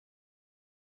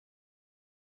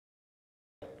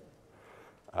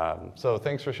So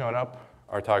thanks for showing up.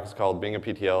 Our talk is called Being a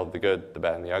PTL, the Good, the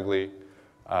Bad, and the Ugly.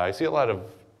 I see a lot of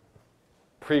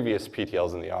previous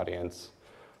PTLs in the audience,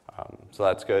 so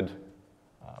that's good.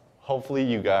 Hopefully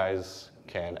you guys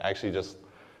can actually just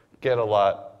get a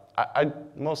lot. I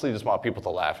mostly just want people to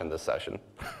laugh in this session.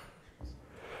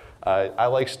 I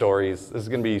like stories. This is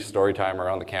going to be story time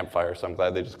around the campfire, so I'm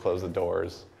glad they just closed the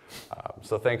doors.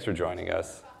 So thanks for joining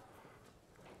us.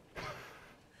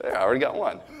 There, I already got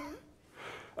one.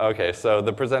 Okay, so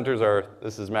the presenters are,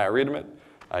 this is Matt Riedemann.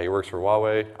 He works for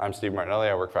Huawei. I'm Steve Martinelli.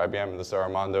 I work for IBM. And this is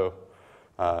Armando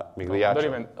Migliaccio. Don't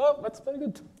even, oh, that's very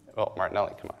good. Oh,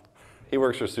 Martinelli, come on. He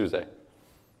works for SUSE.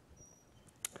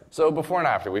 So before and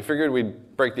after, we figured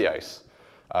we'd break the ice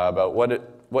about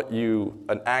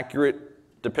an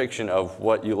accurate depiction of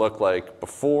what you look like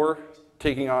before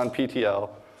taking on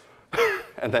PTL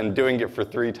and then doing it for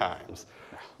 3 times.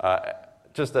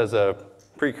 Just as a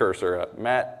precursor,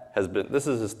 Matt has been, this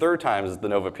is his 3rd time as the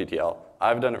Nova PTL.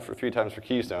 I've done it for 3 times for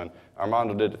Keystone.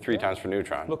 Armando did it 3 times for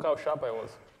Neutron. Look how sharp I was.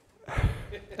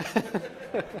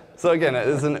 So again, it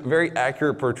is a very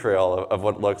accurate portrayal of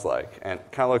what it looks like, and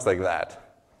it kind of looks like that.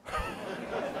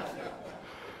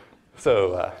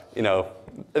 So, you know,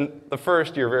 in the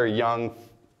first, you're very young,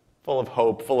 full of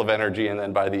hope, full of energy, and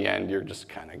then by the end, you're just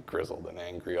kind of grizzled and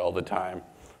angry all the time.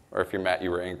 Or if you're Matt,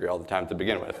 you were angry all the time to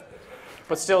begin with.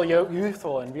 But still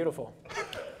youthful and beautiful.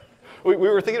 We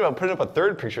were thinking about putting up a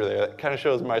 3rd picture there that kind of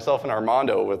shows myself and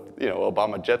Armando with, you know,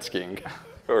 Obama jet skiing.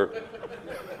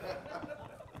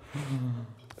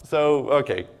 So,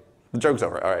 okay, the joke's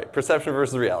over. All right, perception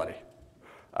versus reality.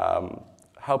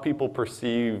 How people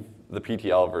perceive the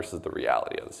PTL versus the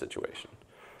reality of the situation.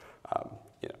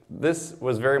 You know, this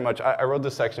was very much, I wrote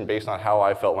this section based on how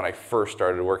I felt when I first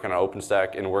started working on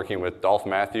OpenStack and working with Dolph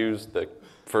Matthews, the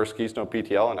first Keystone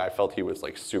PTL, and I felt he was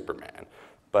like Superman.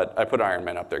 But I put Iron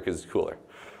Man up there because he's cooler.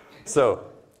 So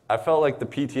I felt like the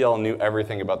PTL knew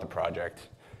everything about the project.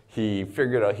 He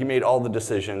figured out, he made all the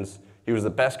decisions. He was the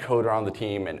best coder on the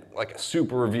team and like a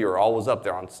super reviewer, always up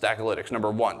there on Stackalytics,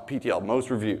 #1, PTL, most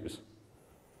reviews.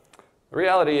 The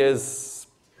reality is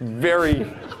very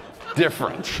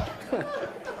different.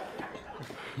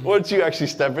 Once you actually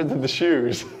step into the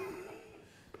shoes,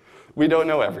 we don't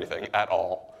know everything at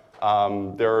all.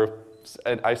 And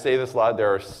I say this a lot,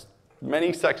 there are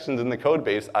many sections in the code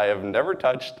base I have never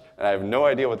touched, and I have no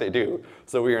idea what they do.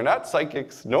 So we are not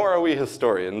psychics, nor are we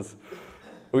historians.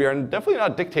 We are definitely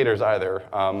not dictators either.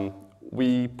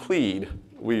 We plead.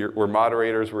 We're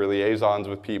moderators, we're liaisons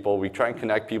with people. We try and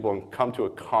connect people and come to a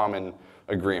common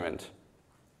agreement.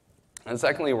 And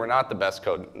secondly, we're not the best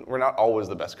code. We're not always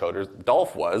the best coders.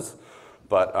 Dolph was,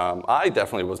 but I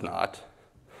definitely was not.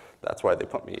 That's why they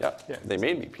put me up. Yeah. They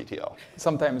made me PTL.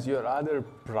 Sometimes you're either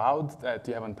proud that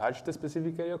you haven't touched a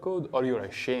specific area of code, or you're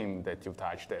ashamed that you've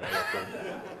touched that area of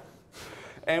code.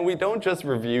 And we don't just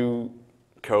review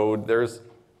code. There's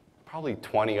probably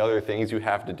 20 other things you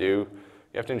have to do.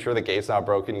 You have to ensure the gate's not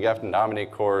broken. You have to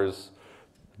nominate cores,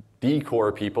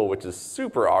 decore people, which is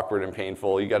super awkward and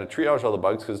painful. You got to triage all the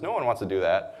bugs because no one wants to do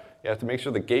that. You have to make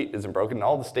sure the gate isn't broken and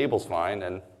all the stable's fine.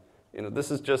 And you know,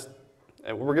 this is just,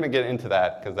 and we're going to get into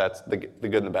that because that's the good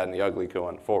and the bad and the ugly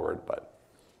going forward. But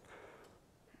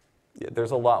yeah,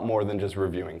 there's a lot more than just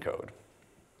reviewing code.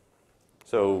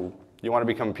 So you want to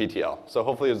become a PTL. So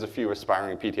hopefully there's a few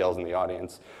aspiring PTLs in the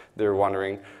audience. They're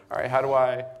wondering, all right, how do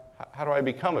I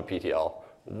become a PTL?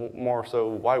 More so,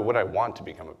 why would I want to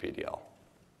become a PTL?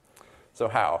 So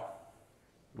how?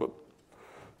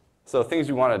 So things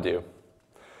you want to do.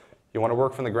 You want to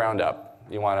work from the ground up.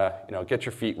 You want to get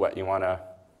your feet wet. You want to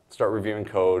start reviewing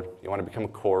code. You want to become a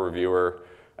core reviewer.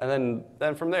 And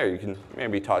then from there, you can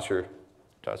maybe put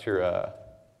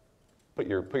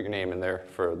your name in there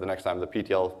for the next time the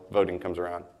PTL voting comes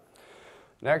around.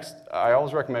 Next, I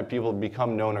always recommend people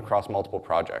become known across multiple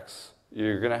projects.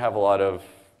 You're going to have a lot of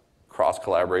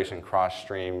cross-collaboration,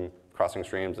 crossing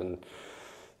streams, and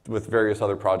with various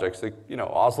other projects. Like,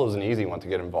 Oslo is an easy one to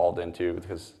get involved into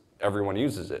because everyone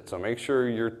uses it. So make sure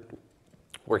you're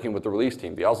working with the release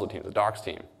team, the Oslo team, the docs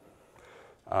team.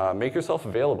 Make yourself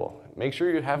available. Make sure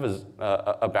you have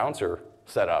a bouncer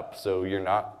set up so you're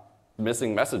not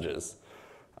missing messages.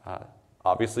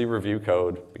 Obviously, review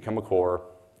code, become a core,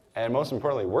 and most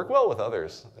importantly, work well with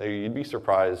others. You'd be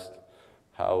surprised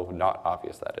how not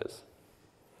obvious that is.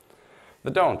 The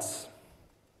don'ts.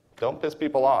 Don't piss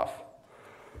people off.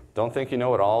 Don't think you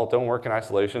know it all. Don't work in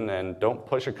isolation, and don't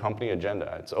push a company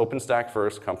agenda. It's OpenStack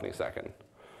first, company second.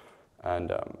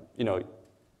 And you're going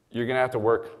to have to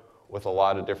work with a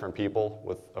lot of different people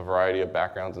with a variety of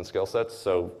backgrounds and skill sets,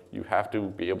 so you have to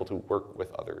be able to work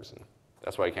with others, and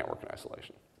that's why you can't work in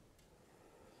isolation.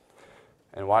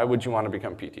 And why would you want to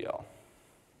become PTL?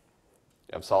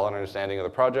 You have solid understanding of the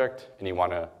project, and you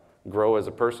want to grow as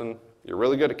a person. You're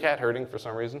really good at cat herding for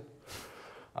some reason.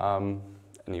 And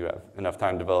you have enough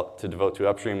time to devote to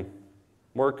upstream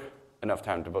work, enough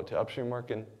time to devote to upstream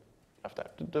work, and enough time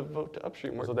to devote to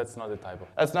upstream work. So that's not a typo.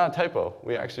 That's not a typo.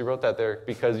 We actually wrote that there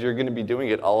because you're going to be doing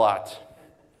it a lot.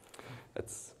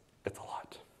 It's a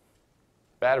lot.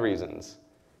 Bad reasons.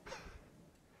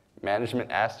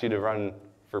 Management asked you to run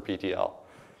for PTL.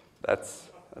 That's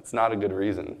not a good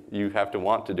reason. You have to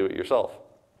want to do it yourself.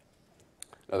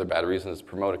 Another bad reason is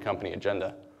promote a company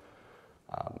agenda.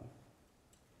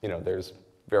 There's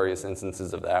various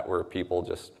instances of that where people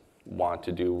just want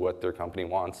to do what their company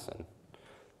wants, and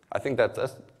I think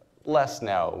that's less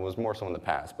now. It was more so in the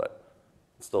past, but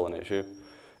it's still an issue.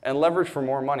 And leverage for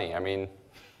more money. I mean,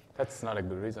 that's not a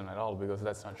good reason at all, because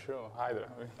that's not true either.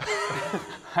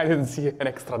 I didn't see an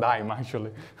extra dime,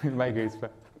 actually, in my case.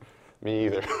 But me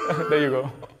either. there you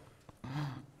go.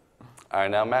 All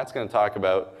right, now Matt's going to talk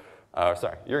about,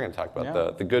 you're going to talk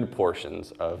about the good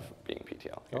portions of being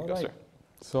PTL. Here you go, sir.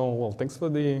 So, well, thanks for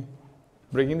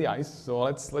breaking the ice. So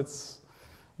let's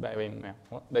dive in. Yeah.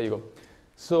 Well, there you go.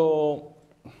 So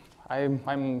I'm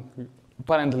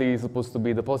apparently supposed to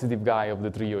be the positive guy of the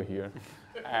trio here,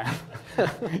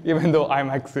 even though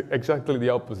I'm exactly the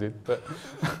opposite. But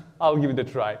I'll give it a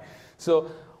try.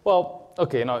 So, well.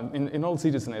 Okay, now in all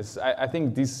seriousness, I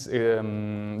think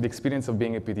the experience of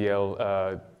being a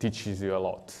PTL teaches you a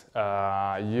lot.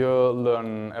 You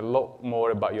learn a lot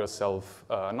more about yourself,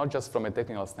 not just from a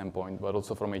technical standpoint, but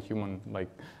also from a human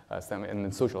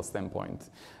and social standpoint.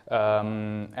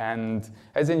 And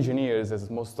as engineers, as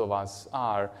most of us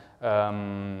are,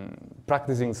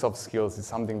 practicing soft skills is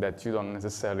something that you don't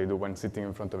necessarily do when sitting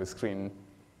in front of a screen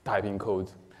typing code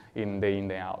in,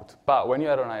 day out. But when you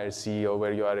are on IRC or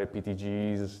where you are at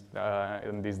PTGs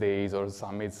in these days or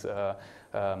summits a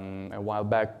while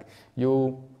back,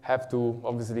 you have to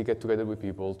obviously get together with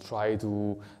people, try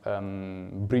to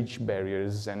bridge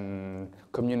barriers and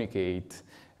communicate,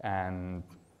 and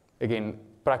again,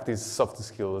 practice soft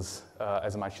skills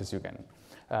as much as you can.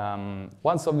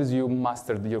 Once obviously you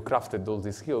crafted all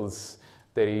these skills,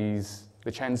 there is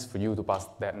the chance for you to pass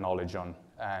that knowledge on.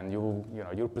 And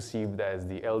you're perceived as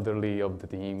the elderly of the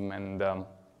team, and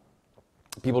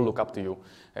people look up to you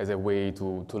as a way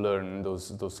to learn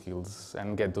those skills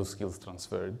and get those skills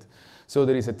transferred. So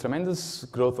there is a tremendous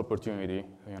growth opportunity,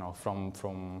 from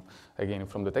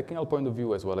the technical point of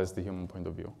view as well as the human point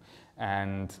of view.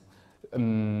 And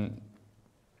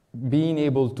being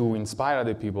able to inspire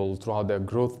other people throughout their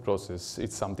growth process,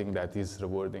 it's something that is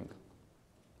rewarding.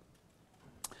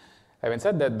 Having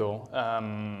said that, though,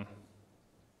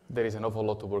 there is an awful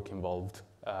lot of work involved.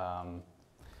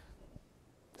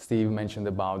 Steve mentioned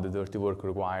about the dirty work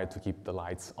required to keep the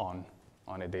lights on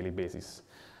a daily basis.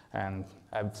 And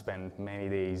I've spent many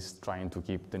days trying to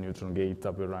keep the Neutron gate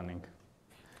up and running.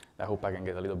 I hope I can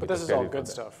get a little bit of credit. But this is all good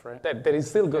stuff, right? There is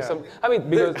still good stuff. I mean,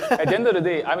 because at the end of the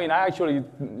day, I actually,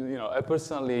 I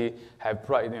personally have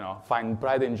pride, find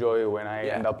pride and joy when I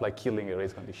end up killing a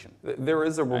race condition. There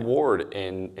is a reward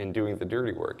in doing the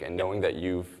dirty work and knowing that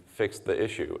you've fixed the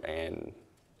issue, and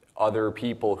other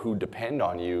people who depend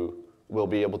on you will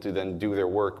be able to then do their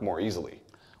work more easily.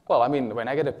 Well, when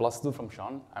I get a +2 from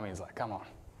Sean, it's like, come on,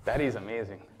 that is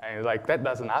amazing. And that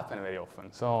doesn't happen very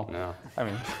often. So, no.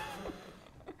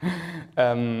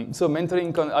 So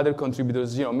mentoring other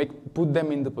contributors, put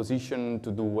them in the position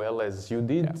to do well as you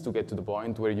did, to get to the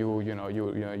point where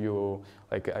you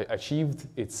achieved.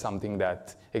 It's something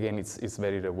that, again, it's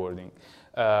very rewarding.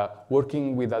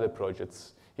 Working with other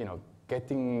projects,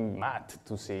 getting Matt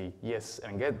to say yes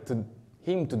and get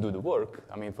him to do the work.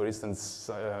 For instance,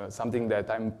 something that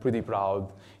I'm pretty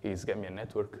proud is Get Me a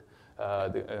Network.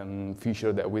 The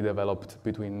feature that we developed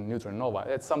between Neutron and Nova.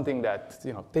 It's something that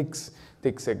takes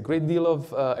a great deal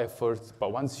of effort,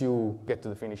 but once you get to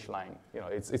the finish line,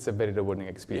 it's a very rewarding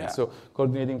experience. So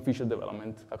coordinating feature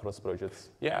development across projects.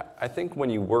 Yeah, I think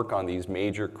when you work on these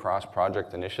major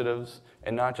cross-project initiatives,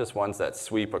 and not just ones that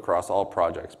sweep across all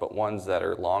projects, but ones that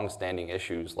are long-standing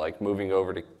issues, like moving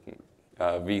over to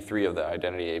V3 of the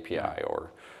Identity API,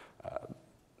 or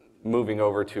moving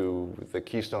over to the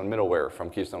Keystone middleware from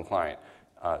Keystone Client.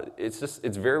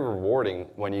 It's very rewarding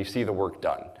when you see the work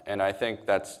done. And I think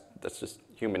that's just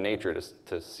human nature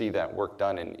to see that work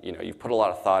done. And you've put a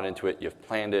lot of thought into it, you've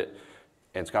planned it,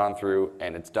 and it's gone through,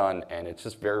 and it's done, and it's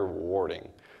just very rewarding,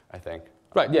 I think.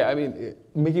 Right, yeah,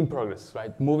 making progress,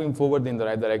 right? Moving forward in the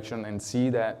right direction and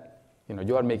see that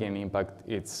you are making an impact,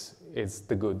 it's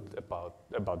the good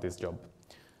about this job.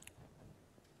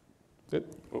 Good?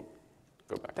 Oh.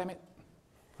 Go back. Damn it.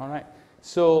 All right.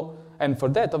 So, and for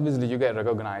that, obviously, you get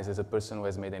recognized as a person who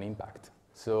has made an impact.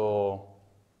 So,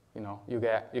 you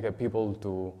get people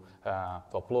to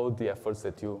applaud the efforts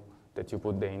that you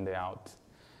put day in, day out.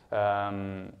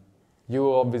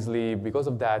 You obviously, because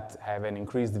of that, have an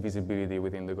increased visibility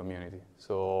within the community.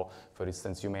 So, for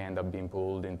instance, you may end up being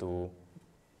pulled into,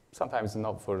 sometimes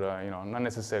not for, not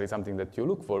necessarily something that you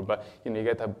look for, but you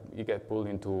get pulled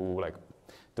into like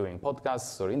doing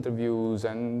podcasts or interviews,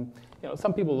 and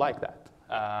some people like that.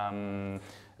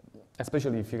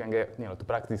 Especially if you can get, to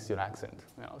practice your accent.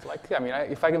 It's like,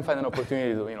 if I can find an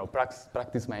opportunity to,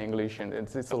 practice my English, and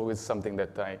it's always something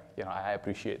that I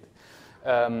appreciate.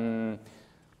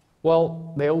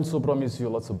 Well, they also promise you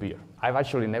lots of beer. I've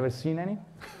actually never seen any,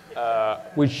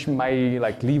 which my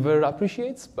liver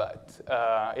appreciates, but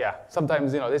yeah,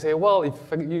 sometimes, they say, well, if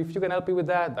you can help me with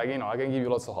that, I can give you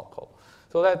lots of alcohol.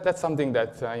 So that's something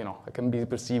that, can be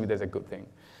perceived as a good thing.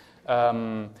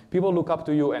 People look up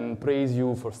to you and praise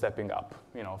you for stepping up,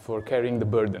 for carrying the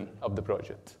burden of the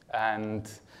project. And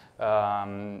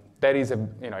that is a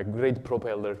great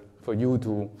propeller for you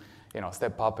to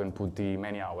step up and put the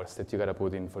many hours that you got to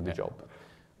put in for the job.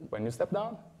 When you step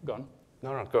down, gone.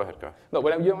 No, go ahead. No,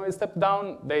 when you step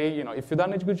down, if you've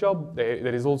done a good job,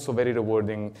 there is also very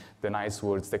rewarding the nice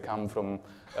words that come from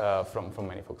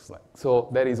many folks. So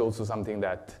that is also something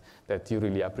that you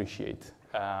really appreciate.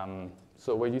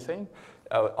 So what are you saying?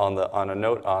 On a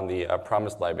note on the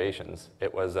promised libations,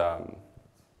 it was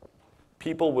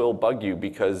people will bug you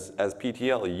because as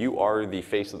PTL, you are the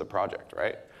face of the project,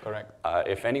 right? Correct.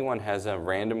 If anyone has a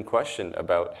random question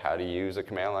about how to use a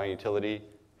command line utility,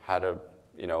 how to,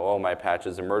 oh, my patch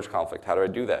is a merge conflict, how do I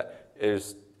do that?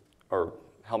 Or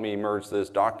help me merge this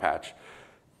doc patch.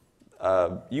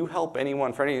 You help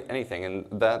anyone for anything, and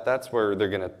that's where they're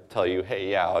going to tell you,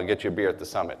 hey, yeah, I'll get you a beer at the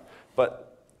summit. But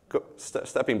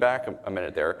stepping back a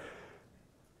minute there,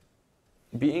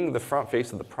 being the front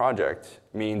face of the project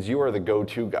means you are the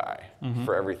go-to guy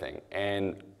for everything.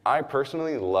 And I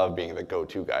personally love being the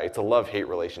go-to guy. It's a love-hate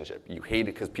relationship. You hate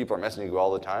it because people are messaging you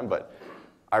all the time, but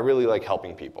I really like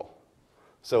helping people.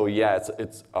 So yeah,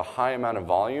 it's a high amount of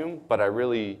volume, but I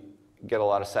really get a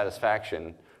lot of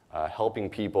satisfaction helping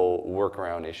people work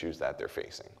around issues that they're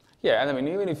facing. Yeah, and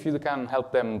even if you can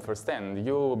help them firsthand,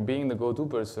 you being the go-to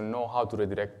person know how to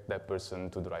redirect that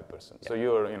person to the right person. Yeah. So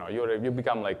you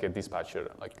become like a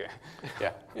dispatcher,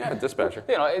 yeah, dispatcher.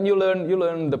 And you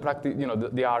learn the practice,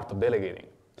 the art of delegating.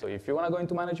 So if you want to go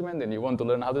into management and you want to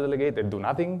learn how to delegate and do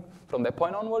nothing from that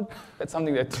point onward, that's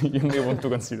something that you may want to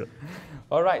consider.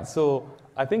 All right, so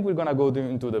I think we're gonna go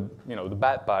into the the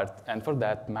bad part, and for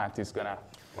that, Matt is gonna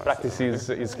practice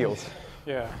his skills.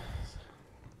 Yeah.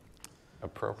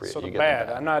 Appropriate. So the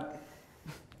bad. I'm not.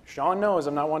 Sean knows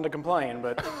I'm not one to complain,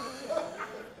 but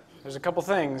there's a couple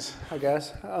things, I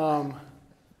guess.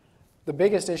 The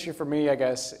biggest issue for me, I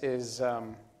guess, is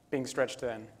being stretched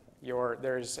thin.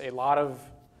 There's a lot of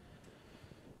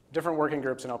different working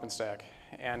groups in OpenStack,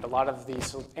 and a lot of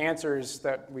these answers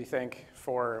that we think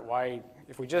for why,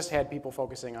 if we just had people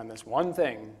focusing on this one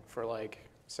thing for like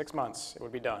 6 months, it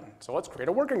would be done. So let's create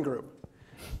a working group.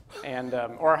 And,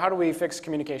 or how do we fix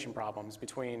communication problems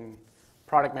between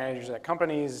product managers at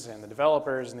companies and the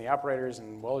developers and the operators,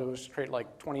 and we'll just create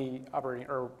like 20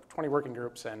 working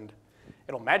groups and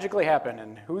it'll magically happen,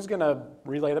 and who's gonna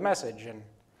relay the message? And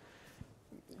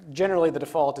generally the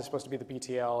default is supposed to be the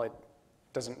PTL. It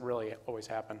doesn't really always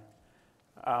happen.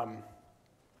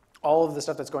 All of the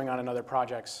stuff that's going on in other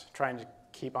projects, trying to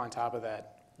keep on top of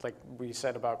that, like we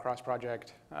said about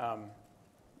cross-project,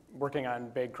 working on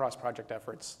big cross-project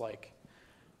efforts like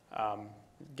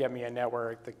Get Me a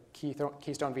Network, the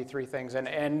Keystone V3 things,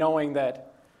 and knowing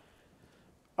that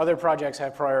other projects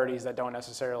have priorities that don't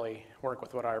necessarily work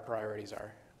with what our priorities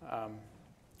are.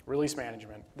 Release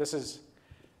management. This is,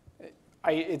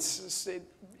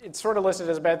 it's sort of listed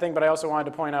as a bad thing, but I also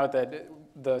wanted to point out that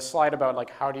the slide about like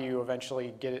how do you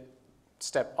eventually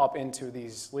step up into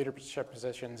these leadership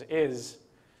positions is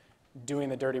doing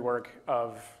the dirty work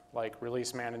of like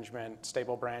release management,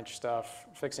 stable branch stuff,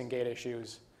 fixing gate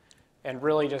issues, and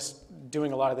really just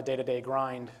doing a lot of the day-to-day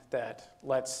grind that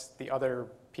lets the other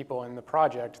people in the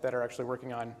project that are actually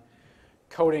working on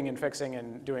coding and fixing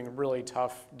and doing really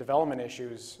tough development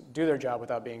issues do their job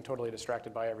without being totally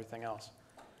distracted by everything else.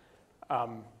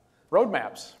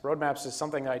 Roadmaps. Roadmaps is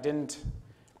something I didn't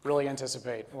really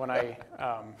anticipate when I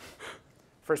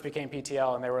first became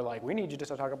PTL, and they were like, we need you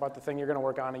just to talk about the thing you're going to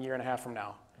work on a year and a half from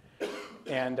now.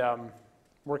 And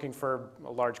working for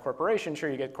a large corporation, sure,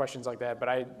 you get questions like that,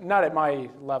 but not at my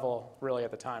level really at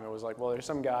the time. It was like, well, there's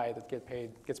some guy that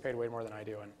gets paid way more than I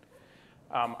do, and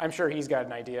I'm sure he's got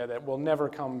an idea that will never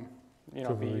come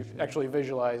be actually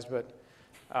visualized, but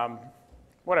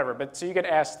whatever. But so you get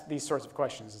asked these sorts of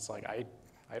questions. It's like, I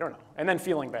don't know. And then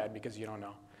feeling bad because you don't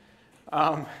know.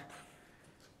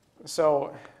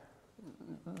 So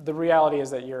the reality is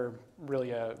that you're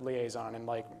really a liaison, and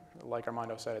like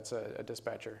Armando said, it's a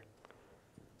dispatcher.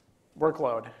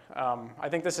 Workload. I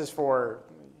think this is for,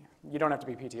 you don't have to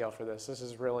be PTL for this. This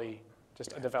is really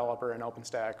just a developer in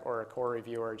OpenStack or a core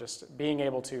reviewer, just being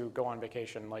able to go on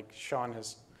vacation. Like Sean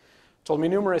has told me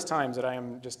numerous times that I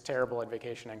am just terrible at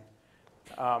vacationing.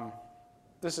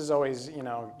 This is always,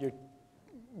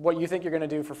 what you think you're going to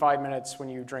do for 5 minutes when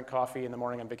you drink coffee in the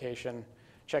morning on vacation,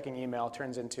 checking email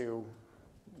turns into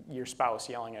your spouse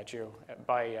yelling at you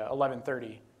by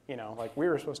 11:30. Like we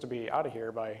were supposed to be out of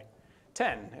here by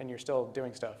 10, and you're still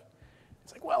doing stuff.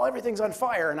 It's like, well, everything's on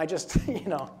fire, and I just,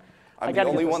 I'm the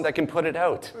only one that can put it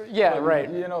out. Yeah,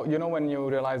 right. You know when you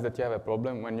realize that you have a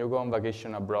problem, when you go on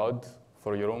vacation abroad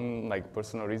for your own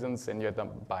personal reasons, and you end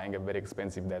up buying a very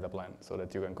expensive data plan so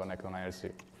that you can connect on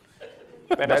IRC.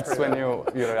 That's when you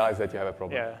realize that you have a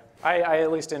problem. Yeah, I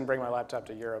at least didn't bring my laptop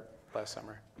to Europe last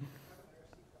summer.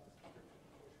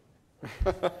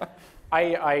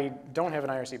 I don't have an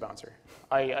IRC bouncer.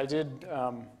 I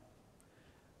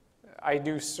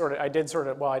did sort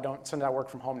of, well, I don't, since I work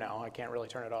from home now, I can't really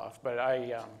turn it off, but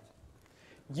I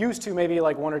used to maybe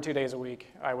like 1 or 2 days a week,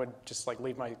 I would just like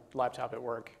leave my laptop at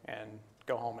work and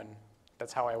go home, and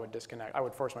that's how I would disconnect. I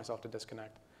would force myself to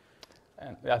disconnect.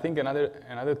 And I think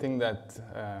another thing that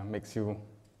makes you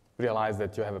realize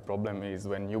that you have a problem is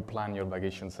when you plan your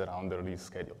vacations around the release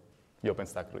schedule, the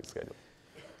OpenStack release schedule.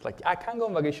 Like, I can't go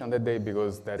on vacation that day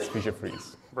because that's feature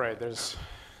freeze. Right,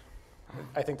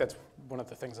 I think that's one of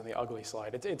the things on the ugly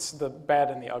slide. It's the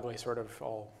bad and the ugly sort of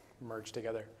all merged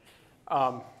together.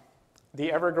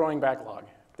 The ever-growing backlog.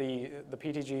 The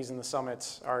PTGs and the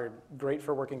summits are great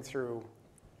for working through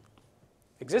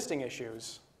existing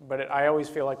issues, but I always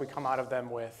feel like we come out of them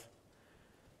with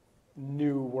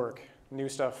new work, new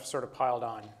stuff sort of piled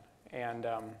on. And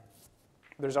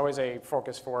there's always a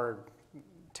focus for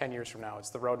 10 years from now. It's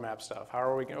the roadmap stuff. How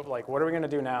are we going to, like, what are we going to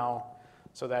do now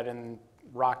so that in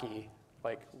Rocky,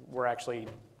 like, we're actually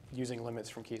using limits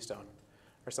from Keystone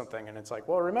or something? And it's like,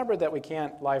 well, remember that we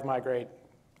can't live migrate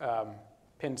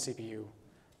pinned CPU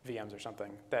VMs or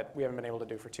something that we haven't been able to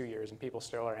do for 2 years, and people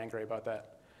still are angry about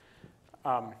that.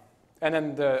 And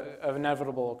then the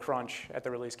inevitable crunch at the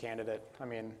release candidate. I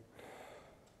mean,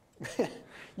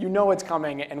 you know it's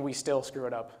coming, and we still screw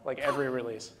it up, like every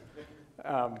release.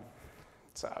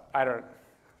 So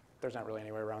there's not really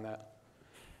any way around that.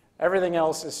 Everything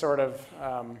else is sort of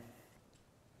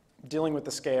dealing with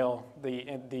the scale,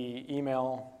 the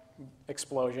email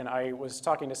explosion. I was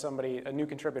talking to somebody, a new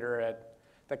contributor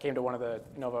that came to one of the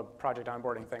Nova project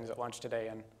onboarding things at lunch today,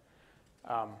 and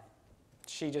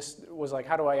she just was like,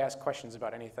 how do I ask questions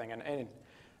about anything? And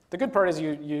the good part is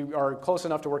you are close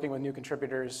enough to working with new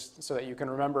contributors so that you can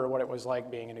remember what it was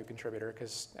like being a new contributor,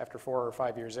 because after 4 or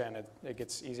 5 years in, it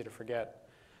gets easy to forget.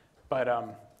 But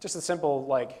just a simple,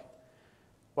 like,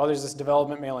 well, there's this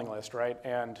development mailing list, right?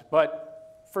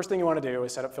 But first thing you want to do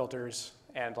is set up filters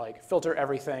and like filter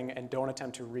everything, and don't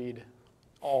attempt to read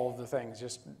all of the things.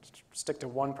 Just stick to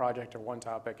one project or one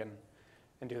topic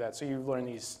and do that. So you learn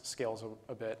these skills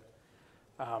a bit.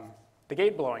 The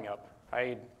gate blowing up,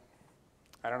 I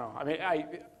don't know. I mean,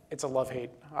 it's a love-hate.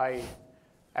 I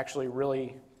actually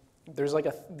really, there's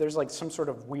like some sort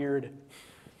of weird,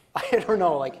 I don't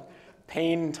know, like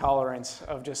pain tolerance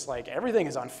of just like everything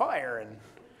is on fire,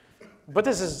 but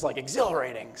this is like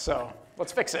exhilarating, so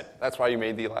let's fix it. That's why you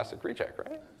made the elastic recheck,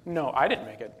 right? No, I didn't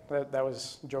make it. That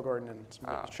was Joe Gordon and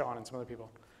Sean and some other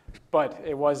people. But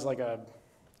it was like I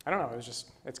don't know, it was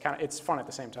just, it's fun at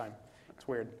the same time. It's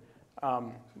weird.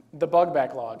 The bug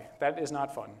backlog, that is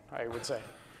not fun, I would say.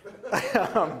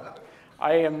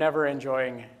 I am never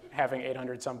enjoying having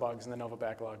 800 some bugs in the Nova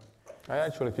backlog. I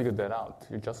actually figured that out.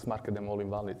 You just marked them all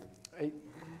invalid.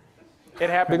 It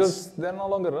happens. Because they're no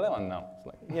longer relevant now.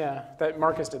 Yeah,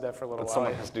 Marcus did that for a little while.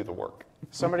 Someone has to do the work.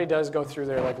 Somebody does go through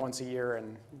there like once a year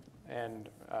and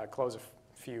close a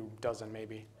few dozen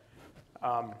maybe.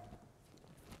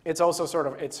 It's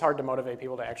also it's hard to motivate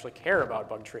people to actually care about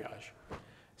bug triage.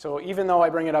 So even though I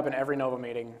bring it up in every Nova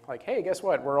meeting, like, hey, guess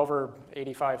what? We're over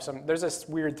 85. There's this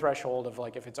weird threshold of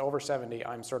like, if it's over 70,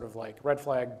 I'm sort of like, red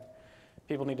flag,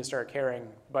 people need to start caring,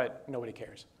 but nobody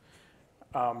cares.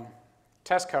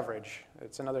 Test coverage,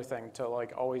 it's another thing to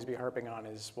like always be harping on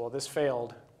is, well, this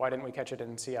failed, why didn't we catch it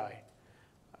in CI?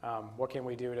 What can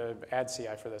we do to add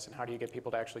CI for this, and how do you get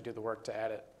people to actually do the work to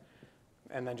add it?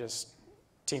 And then just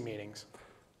team meetings.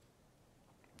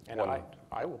 And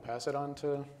I will pass it on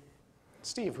to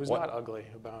Steve, who's not ugly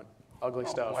about ugly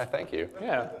stuff. Why, thank you.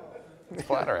 Yeah. It's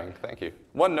flattering, thank you.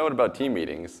 One note about team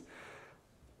meetings.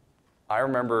 I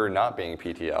remember not being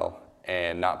PTL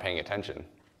and not paying attention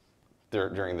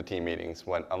during the team meetings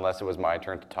unless it was my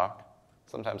turn to talk.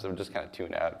 Sometimes I would just kind of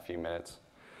tune out a few minutes.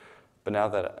 But now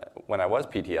that when I was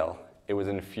PTL, it was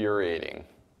infuriating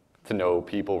to know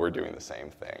people were doing the same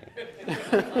thing.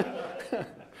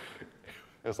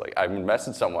 It was like, I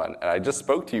messaged someone, and I just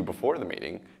spoke to you before the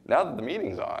meeting. Now that the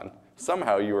meeting's on,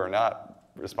 somehow you are not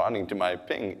responding to my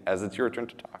ping as it's your turn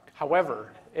to talk.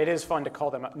 However, it is fun to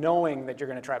call them out, knowing that you're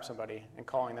going to trap somebody and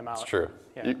calling them out. It's true.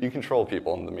 Yeah. You control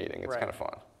people in the meeting. It's Right. kind of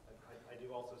fun. I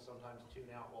do also sometimes tune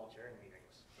out while chairing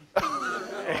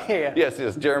meetings. Yeah.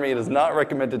 Yes, Jeremy, it is not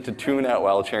recommended to tune out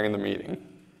while chairing the meeting.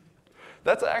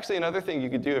 That's actually another thing you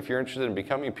could do if you're interested in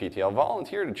becoming PTL.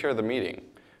 Volunteer to chair the meeting.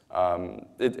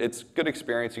 It's good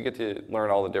experience. You get to learn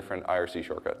all the different IRC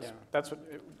shortcuts. Yeah, that's what,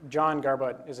 John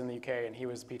Garbutt is in the UK, and he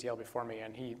was PTL before me,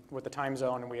 and with the time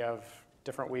zone, we have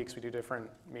different weeks, we do different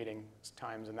meeting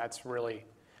times, and that's really,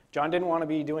 John didn't want to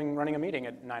be running a meeting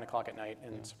at 9 o'clock at night,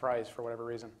 and surprise for whatever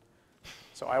reason.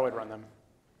 So I would run them.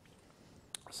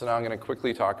 So now I'm going to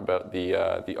quickly talk about the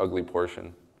ugly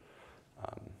portion.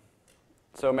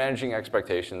 So managing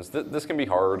expectations, this can be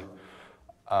hard.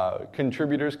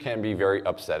 Contributors can be very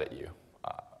upset at you.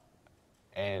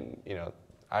 And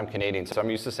I'm Canadian, so I'm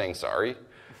used to saying sorry.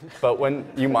 But when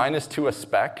you -2 a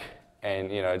spec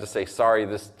and just say, sorry,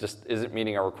 this just isn't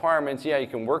meeting our requirements, yeah, you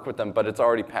can work with them, but it's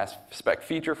already past spec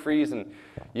feature freeze, and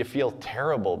you feel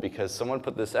terrible because someone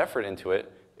put this effort into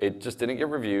it. It just didn't get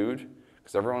reviewed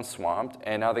because everyone's swamped,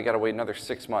 and now they got to wait another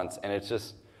 6 months, and it's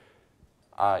just,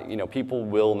 people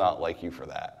will not like you for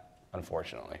that,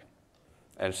 unfortunately.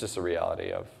 And it's just a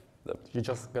reality of the You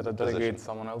just gotta position. delegate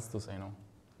someone else to say no.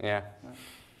 Yeah.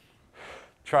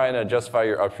 Trying to justify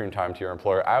your upstream time to your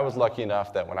employer. I was lucky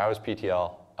enough that when I was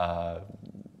PTL,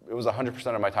 it was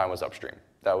 100% of my time was upstream.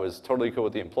 That was totally cool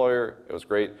with the employer. It was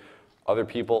great. Other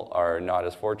people are not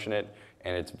as fortunate,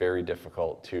 and it's very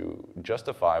difficult to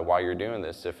justify why you're doing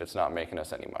this if it's not making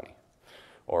us any money.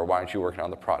 Or why aren't you working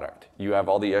on the product? You have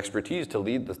all the expertise to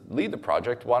lead the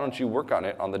project. Why don't you work on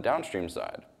it on the downstream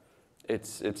side?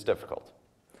 It's difficult.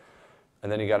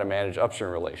 And then you got to manage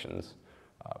upstream relations.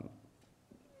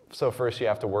 So first you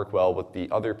have to work well with the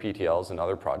other PTLs and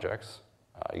other projects.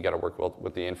 You got to work well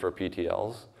with the infra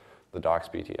PTLs, the docs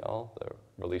PTL, the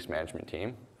release management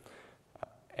team,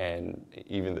 and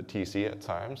even the TC at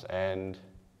times. And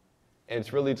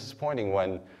it's really disappointing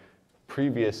when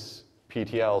previous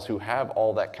PTLs who have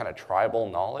all that kind of tribal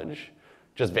knowledge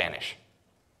just vanish.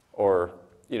 Or,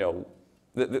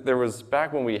 there was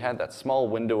back when we had that small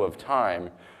window of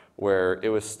time where it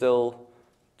was still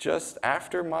just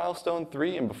after milestone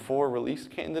 3 and before release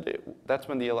candidate, that's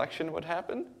when the election would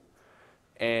happen.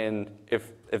 And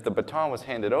if the baton was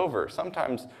handed over,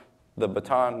 sometimes the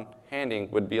baton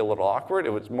handing would be a little awkward.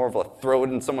 It was more of a throw it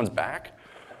in someone's back.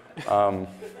 Be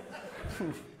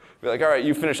like, all right,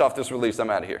 you finish off this release, I'm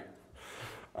out of here.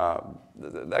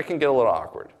 That can get a little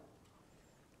awkward.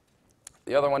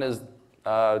 The other one is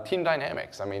team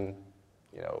dynamics. I mean,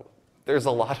 there's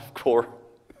a lot of core.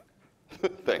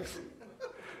 Thanks.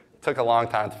 Took a long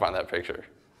time to find that picture.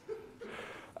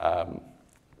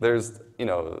 There's,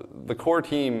 the core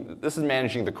team, this is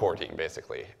managing the core team,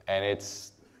 basically. And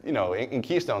it's, in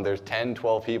Keystone, there's 10,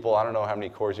 12 people. I don't know how many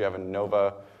cores you have in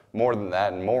Nova, more than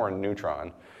that, and more in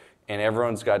Neutron. And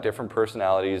everyone's got different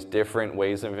personalities, different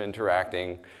ways of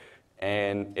interacting.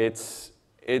 And it's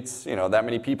that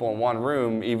many people in one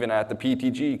room, even at the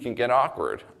PTG, can get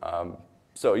awkward.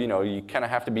 So, you kind of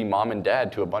have to be mom and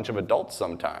dad to a bunch of adults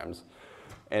sometimes.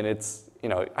 And it's,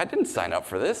 I didn't sign up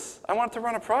for this. I wanted to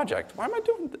run a project. Why am I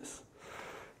doing this?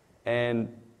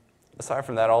 And aside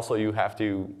from that, also, you have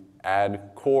to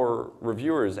add core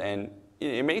reviewers. And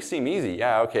it may seem easy.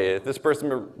 Yeah, okay, if this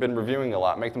person's been reviewing a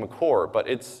lot, make them a core. But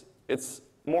it's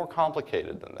more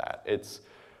complicated than that. It's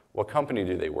what company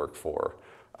do they work for?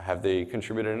 Have they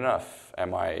contributed enough?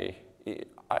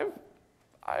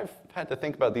 I've had to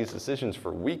think about these decisions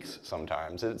for weeks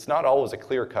sometimes. It's not always a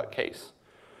clear-cut case.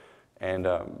 And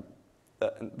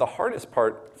the hardest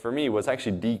part for me was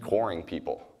actually decoring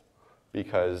people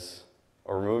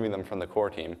or removing them from the core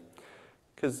team.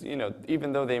 Because,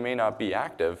 even though they may not be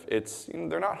active,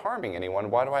 they're not harming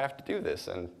anyone. Why do I have to do this?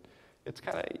 And it's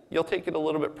you'll take it a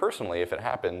little bit personally if it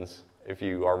happens, if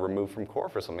you are removed from core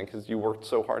for something, because you worked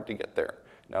so hard to get there.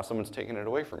 Now someone's taking it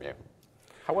away from you.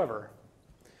 However,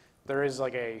 there is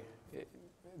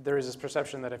this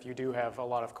perception that if you do have a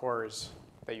lot of cores,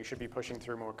 that you should be pushing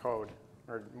through more code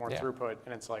or more throughput.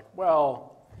 And it's like,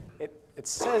 well, it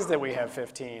says that we have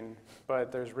 15,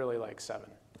 but there's really like 7.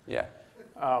 Yeah.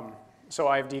 So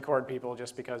I've decored people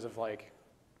just because of like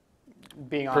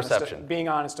being Perception.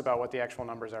 honest about what the actual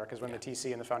numbers are. Because when the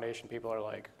TC and the foundation people are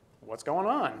like, "What's going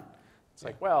on?" It's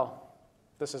like, well,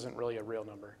 this isn't really a real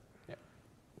number. Yeah,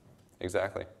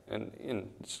 exactly, and it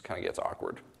just kind of gets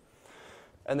awkward.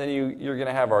 And then you're going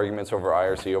to have arguments over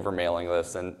IRC, over mailing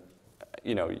lists, and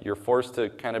you're forced to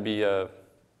kind of be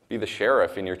the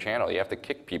sheriff in your channel. You have to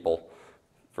kick people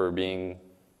for being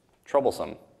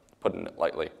troublesome, putting it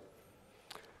lightly.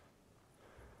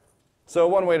 So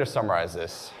one way to summarize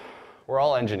this, we're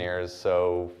all engineers,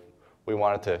 so we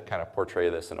wanted to kind of portray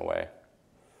this in a way.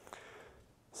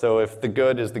 So if the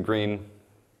good is the green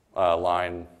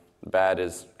line, the bad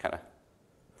is kind of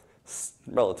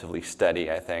relatively steady,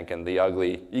 I think, and the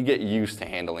ugly, you get used to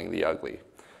handling the ugly.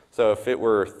 So if it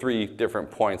were 3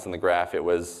 different points in the graph, it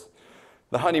was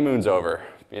the honeymoon's over.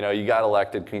 You got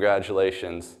elected,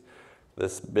 congratulations.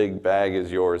 This big bag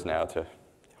is yours now to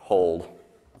hold.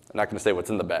 I'm not going to say what's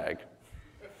in the bag.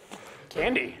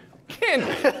 Candy.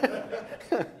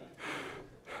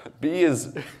 B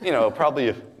is, probably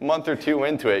a month or 2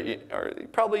 into it, or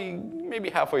probably maybe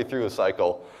halfway through the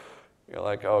cycle, you're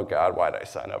like, oh God, why did I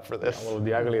sign up for this? Well,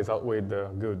 the ugly is outweighed the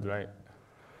good, right?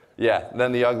 Yeah,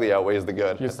 then the ugly outweighs the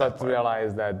good. You start to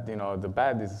realize that the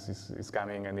bad is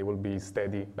coming, and it will be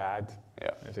steady bad. Yeah.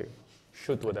 You see,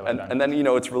 shoot whatever. And then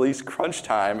it's release crunch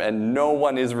time, and no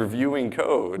one is reviewing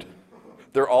code.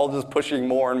 They're all just pushing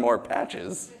more and more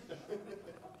patches.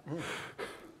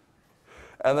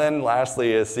 And then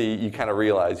lastly, you kind of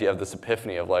realize you have this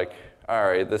epiphany of like, all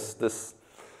right, this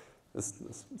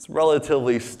it's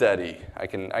relatively steady. I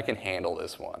can handle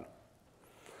this one.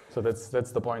 So that's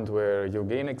the point where you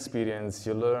gain experience,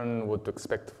 you learn what to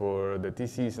expect for the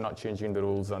TCs not changing the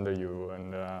rules under you,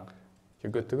 and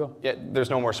you're good to go. Yeah, there's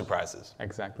no more surprises.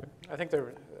 Exactly. I think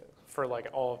for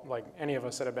any of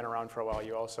us that have been around for a while,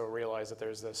 you also realize that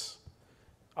there's this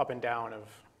up and down of,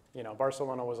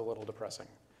 Barcelona was a little depressing.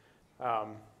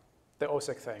 The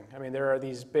OSIC thing. I mean, there are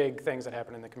these big things that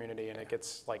happen in the community, and it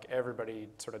gets like everybody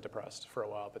sort of depressed for a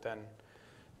while. But then,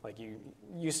 like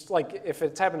if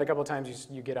it's happened a couple of times,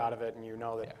 you get out of it, and you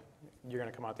know that you're going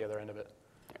to come out the other end of it.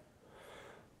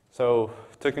 So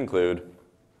to conclude,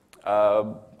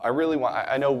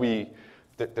 I know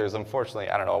there's unfortunately,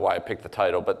 I don't know why I picked the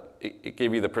title, but it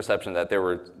gave you the perception that there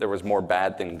was more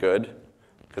bad than good,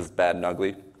 because it's bad and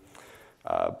ugly.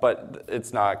 But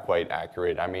it's not quite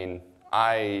accurate. I mean,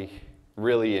 I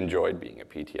really enjoyed being a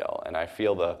PTL, and I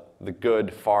feel the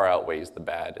good far outweighs the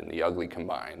bad and the ugly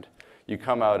combined. You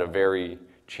come out a very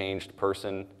changed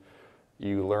person.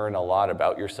 You learn a lot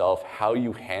about yourself, how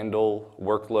you handle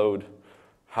workload,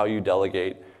 how you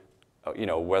delegate,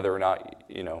 whether or not,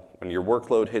 when your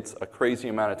workload hits a crazy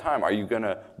amount of time, are you going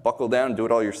to buckle down and do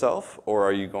it all yourself, or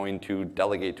are you going to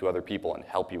delegate to other people and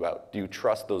help you out? Do you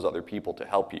trust those other people to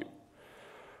help you?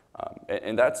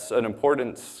 And that's an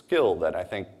important skill that I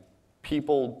think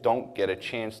people don't get a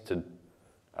chance to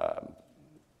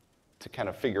kind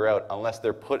of figure out unless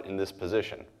they're put in this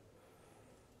position.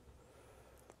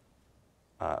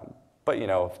 But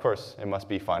of course, it must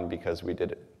be fun because we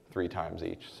did it 3 times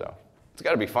each. So it's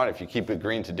got to be fun if you keep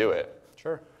agreeing to do it.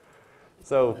 Sure.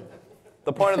 So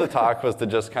the point of the talk was to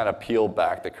just kind of peel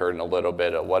back the curtain a little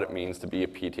bit of what it means to be a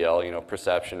PTL,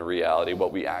 perception, reality,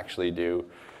 what we actually do.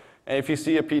 And if you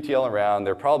see a PTL around,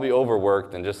 they're probably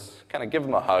overworked, and just kind of give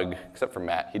them a hug, except for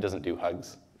Matt. He doesn't do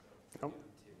hugs. Nope.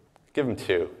 Give him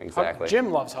 2, exactly.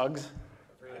 Jim loves hugs.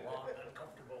 Very long,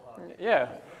 uncomfortable hug. Yeah.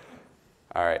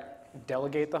 All right.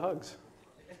 Delegate the hugs.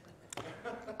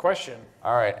 Question.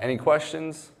 All right, any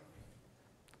questions?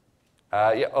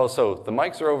 So the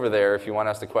mics are over there if you want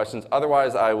to ask the questions.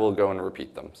 Otherwise, I will go and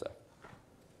repeat them.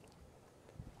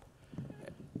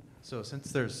 So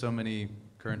since there's so many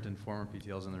current and former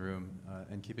PTLs in the room,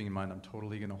 and keeping in mind I'm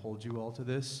totally going to hold you all to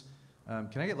this,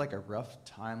 can I get like a rough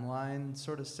timeline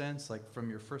sort of sense, like from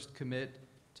your first commit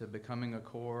to becoming a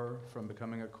core, from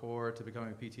becoming a core to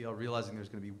becoming a PTL, realizing there's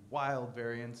going to be wild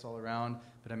variance all around,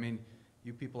 but I mean,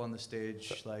 you people on the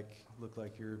stage look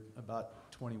like you're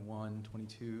about 21,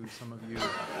 22, some of you.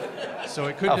 So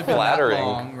it couldn't have been flattering. that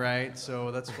long, right?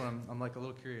 So that's what I'm like a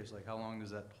little curious, like how long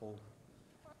does that hold?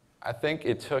 I think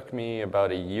it took me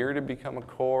about a year to become a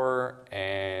core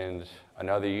and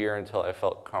another year until I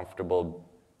felt comfortable,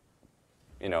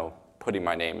 putting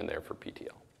my name in there for PTL.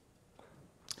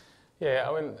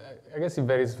 Yeah, I guess it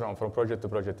varies from project to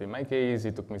project. In my case,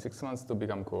 it took me 6 months to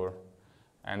become core.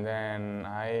 And then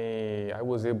I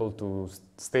was able to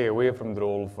stay away from the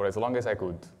role for as long as I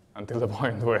could, until the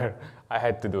point where I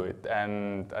had to do it.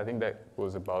 And I think that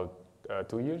was about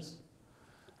 2 years.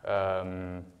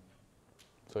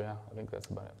 So yeah, I think that's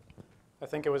about it. I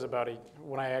think it was about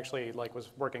when I actually like was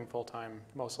working full time,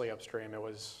 mostly upstream. It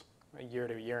was a year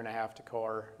to a year and a half to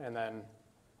core, and then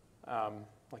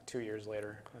like 2 years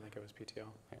later, I think it was PTL.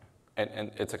 Yeah.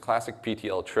 And it's a classic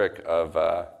PTL trick of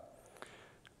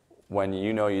when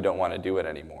you know you don't want to do it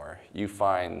anymore, you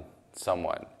find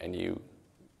someone and you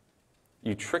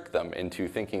trick them into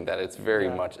thinking that it's very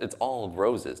much, it's all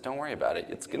roses. Don't worry about it.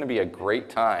 It's going to be a great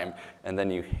time. And then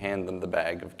you hand them the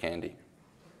bag of candy.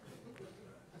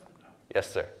 Yes,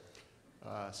 sir.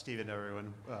 Steven,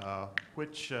 everyone.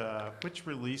 Which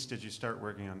release did you start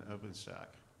working on OpenStack?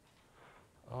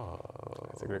 Oh,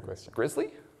 That's a great question.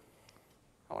 Grizzly,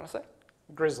 I want to say.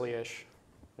 Grizzly-ish.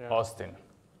 Yeah. Austin.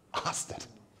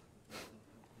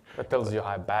 That tells you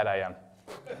how bad I am.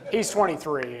 He's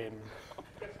 23, and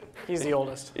he's the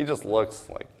oldest. He just looks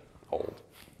like old.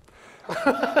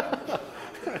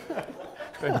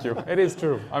 Thank you. It is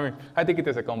true. I mean, I take it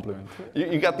as a compliment.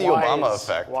 You got the Wise, Obama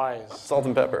effect. Wise. Salt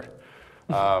and pepper.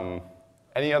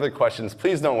 Any other questions?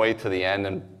 Please don't wait to the end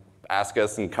and ask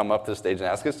us and come up to the stage and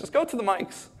ask us. Just go to the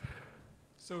mics.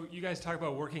 So you guys talk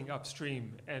about working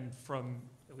upstream, and from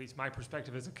at least my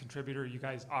perspective as a contributor, you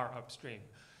guys are upstream.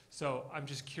 So I'm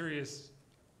just curious,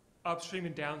 upstream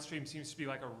and downstream seems to be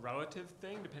like a relative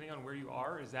thing depending on where you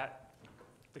are. Is that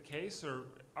the case, or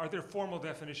are there formal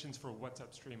definitions for what's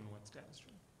upstream and what's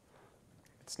downstream?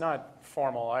 It's not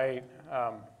formal.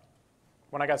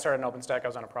 When I got started in OpenStack, I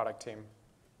was on a product team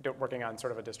working on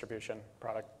sort of a distribution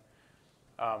product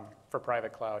for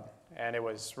private cloud. And it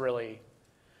was really,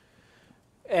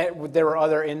 there were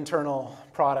other internal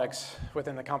products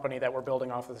within the company that were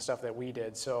building off of the stuff that we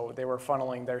did. So they were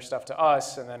funneling their stuff to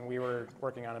us, and then we were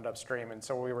working on it upstream. And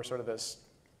so we were sort of this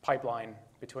pipeline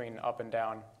between up and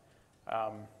down.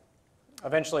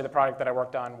 Eventually, the product that I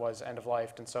worked on was end of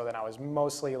life, and so then I was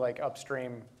mostly like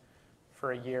upstream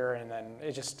for a year, and then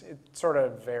it sort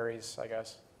of varies, I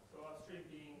guess. So upstream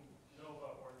being Nova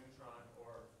or Neutron,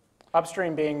 or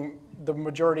Upstream being the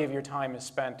majority of your time is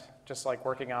spent just like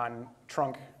working on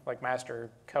trunk, like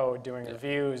master code, doing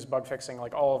reviews, bug fixing,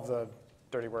 like all of the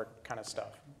dirty work kind of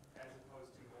stuff. as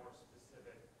opposed to more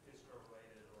specific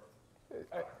distro-related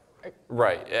or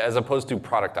Right, as opposed to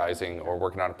productizing or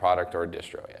working on a product or a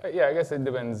distro. Yeah. Yeah, I guess it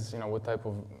depends, what type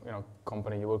of,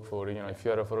 company you work for. If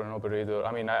you are for an operator.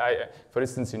 I mean, for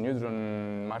instance, in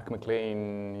Neutron, Mark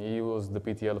McLean, he was the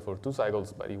PTL for 2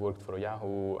 cycles, but he worked for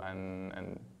Yahoo,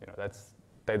 and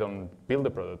they don't build a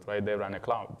product, right? They run a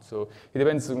cloud. So it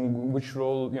depends on which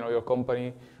role, your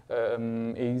company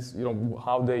is,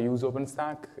 how they use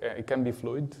OpenStack. It can be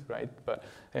fluid, right? But,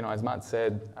 as Matt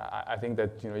said, I think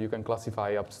that, you can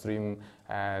classify upstream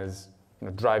as,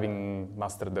 driving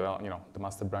master the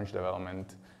master branch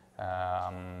development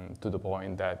to the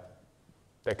point that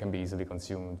they can be easily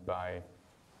consumed by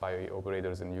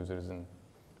operators and users, and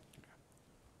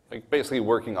Like basically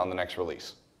working on the next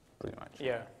release. pretty much.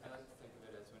 Yeah. I like to think of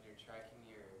it as when you're tracking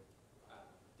your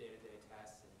day-to-day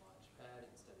tasks in Launchpad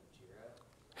instead of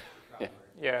Jira.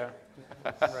 Yeah.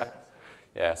 Right.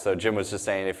 Yeah, so Jim was just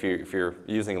saying if you're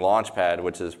using Launchpad,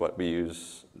 which is what we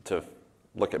use to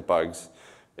look at bugs,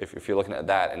 if you're looking at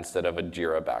that instead of a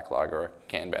Jira backlog or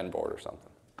a Kanban board or something.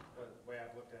 The way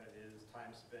I've looked at it is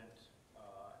time spent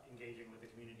engaging with the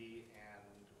community and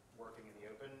working in the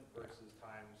open versus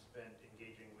time spent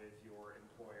engaging with your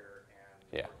employer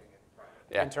and working in private.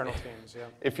 Yeah. Internal teams, yeah.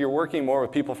 If you're working more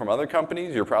with people from other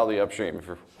companies, you're probably upstream. If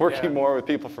you're working more with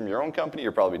people from your own company,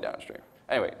 you're probably downstream.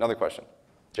 Anyway, another question.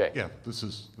 Jay. Yeah, this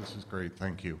is great.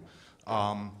 Thank you.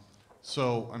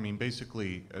 So, I mean,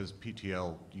 basically, as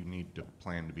PTL, you need to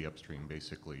plan to be upstream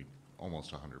basically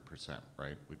almost 100%,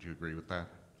 right? Would you agree with that?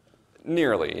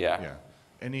 Nearly, yeah. Yeah.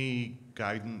 Any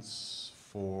guidance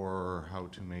for how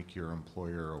to make your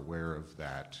employer aware of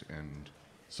that and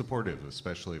supportive,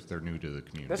 especially if they're new to the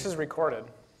community? This is recorded.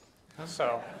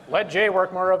 So let Jay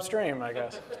work more upstream, I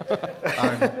guess.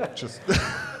 I'm just...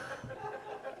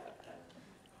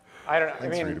 I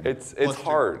mean, It's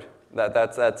hard.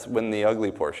 That's when the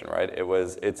ugly portion, right?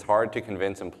 It's hard to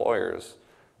convince employers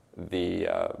the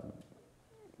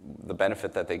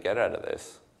benefit that they get out of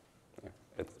this.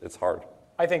 It's hard.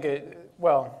 I think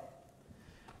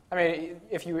I mean,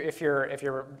 if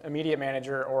your immediate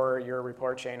manager or your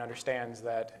report chain understands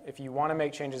that if you want to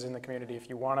make changes in the community, if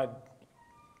you want to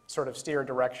sort of steer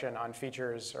direction on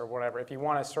features or whatever, if you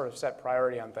want to sort of set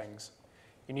priority on things,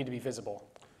 you need to be visible.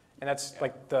 And that's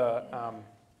like the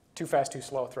too fast, too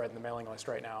slow thread in the mailing list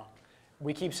right now.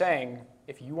 We keep saying,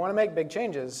 if you want to make big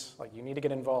changes, like you need to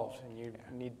get involved, and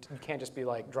you can't just be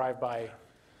like drive by.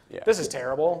 Yeah. This is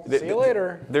terrible. See you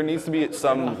later. There needs to be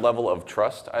some level of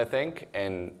trust, I think,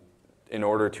 and in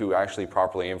order to actually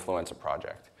properly influence a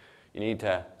project,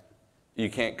 you you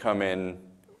can't come in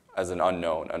as an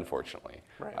unknown, unfortunately.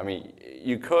 Right. I mean,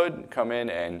 you could come in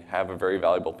and have a very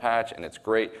valuable patch, and it's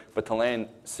great, but to land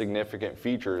significant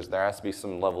features, there has to be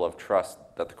some level of trust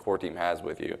that the core team has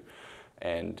with you.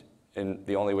 And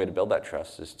the only way to build that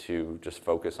trust is to just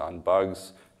focus on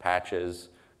bugs, patches,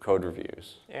 code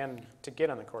reviews. And to get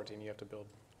on the core team, you have to build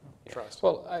trust.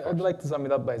 Well, I'd like to sum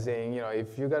it up by saying,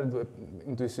 if you got to do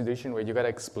into a situation where you got to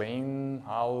explain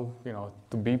how,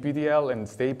 to be PTL and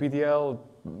stay PTL,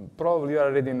 probably you're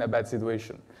already in a bad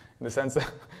situation. In the sense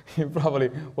that you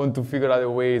probably want to figure out a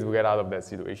way to get out of that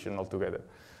situation altogether.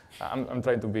 I'm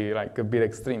trying to be like a bit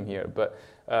extreme here, but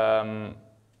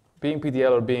being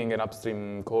PTL or being an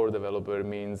upstream core developer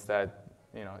means that,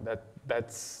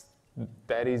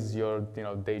 that is your,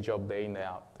 day job, day in, day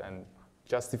out, and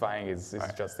justifying is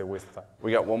just a waste of time.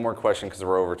 We got one more question because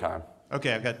we're over time.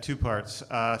 Okay, I've got two parts.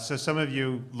 So some of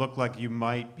you look like you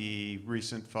might be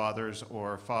recent fathers,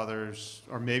 or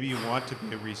maybe you want to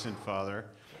be a recent father.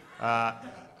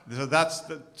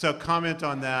 So comment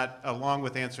on that along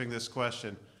with answering this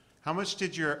question. How much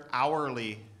did your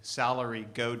hourly salary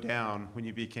go down when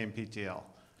you became PTL?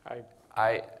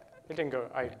 It didn't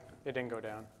go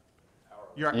down.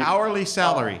 Your hourly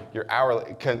salary. Your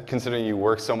hourly, considering you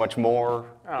work so much more,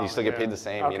 you still get yeah. paid the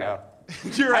same, Okay.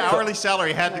 Your hourly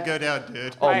salary had to go down,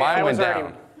 dude. Oh, I mine went was already-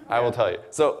 down. I will tell you.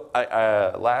 So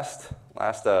last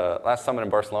summit in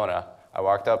Barcelona, I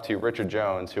walked up to Richard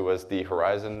Jones, who was the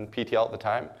Horizon PTL at the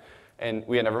time, and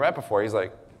we had never met before. He's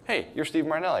like, "Hey, you're Steve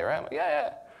Martinelli, right?" I'm like,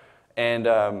 "Yeah."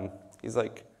 And he's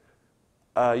like,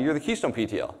 "You're the Keystone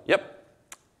PTL." "Yep."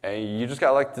 "And you just got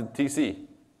elected to TC."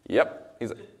 "Yep." He's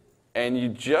like, "And you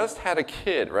just had a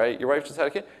kid, right? Your wife just had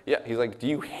a kid?" "Yeah." He's like, "Do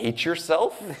you hate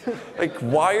yourself? Like,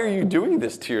 why are you doing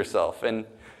this to yourself?" And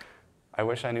I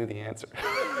wish I knew the answer.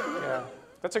 Yeah,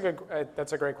 that's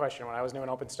a great question. When I was new in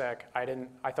OpenStack,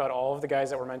 I thought all of the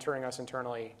guys that were mentoring us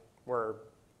internally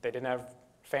they didn't have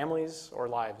families or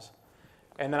lives.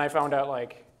 And then I found out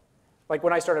like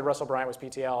when I started, Russell Bryant was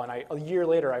PTL, and a year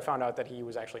later I found out that he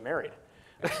was actually married.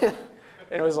 And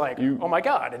it was like, oh my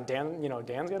God, and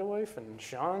Dan's got a wife, and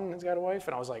Sean has got a wife,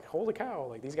 and I was like, holy cow,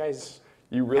 like these guys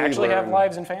actually have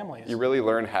lives and families. You really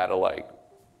learn how to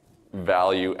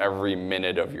value every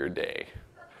minute of your day.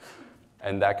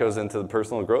 And that goes into the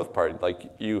personal growth part. Like,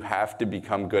 you have to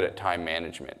become good at time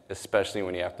management, especially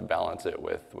when you have to balance it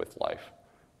with life.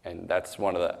 And that's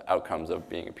one of the outcomes of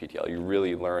being a PTL. You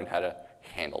really learn how to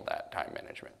handle that time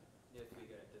management. You have to be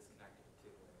good at disconnecting too.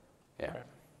 Yeah. Right.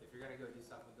 If you're gonna go do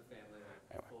something with the family,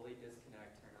 fully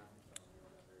disconnect, turn on your phone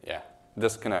or whatever. Yeah.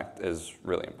 Disconnect is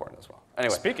really important as well.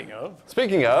 Anyway. Speaking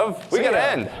of, we got to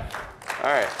end.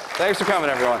 All right. Thanks for coming,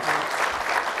 everyone.